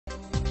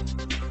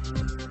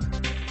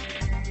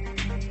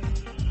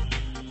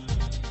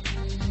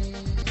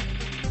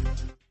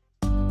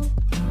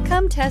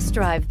Come test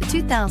drive the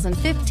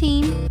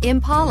 2015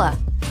 Impala.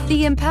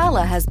 The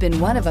Impala has been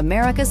one of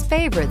America's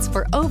favorites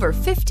for over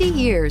 50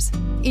 years.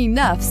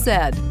 Enough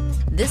said.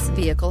 This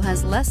vehicle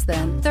has less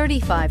than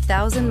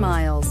 35,000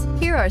 miles.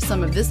 Here are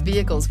some of this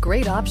vehicle's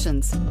great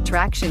options: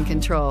 traction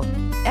control,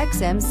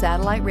 XM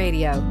satellite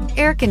radio,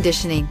 air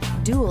conditioning,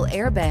 dual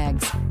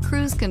airbags,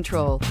 cruise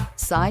control,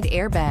 side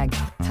airbag,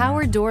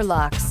 power door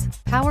locks,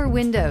 power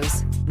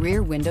windows,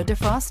 rear window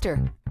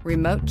defroster,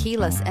 remote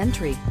keyless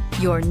entry.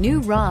 Your new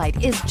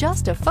ride is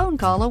just a phone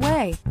call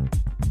away.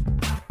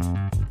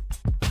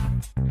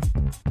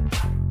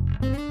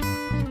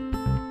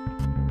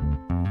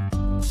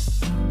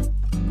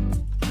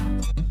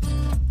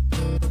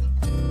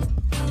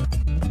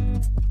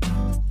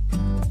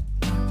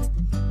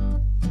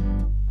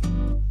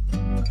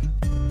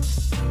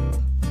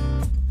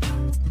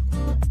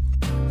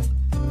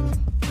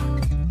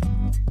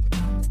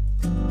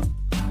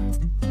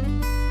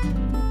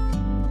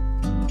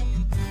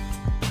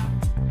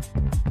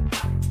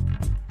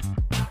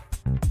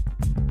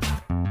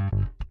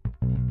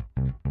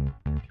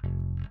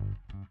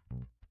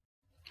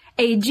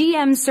 A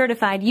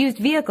GM-certified used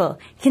vehicle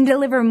can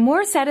deliver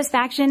more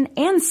satisfaction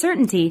and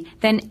certainty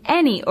than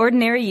any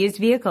ordinary used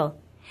vehicle.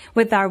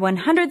 With our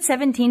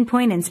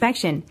 117-point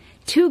inspection,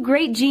 2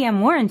 great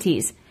GM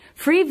warranties,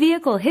 free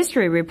vehicle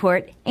history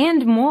report,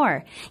 and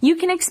more, you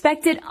can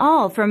expect it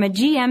all from a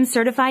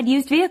GM-certified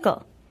used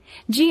vehicle.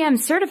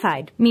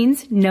 GM-certified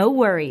means no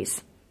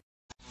worries.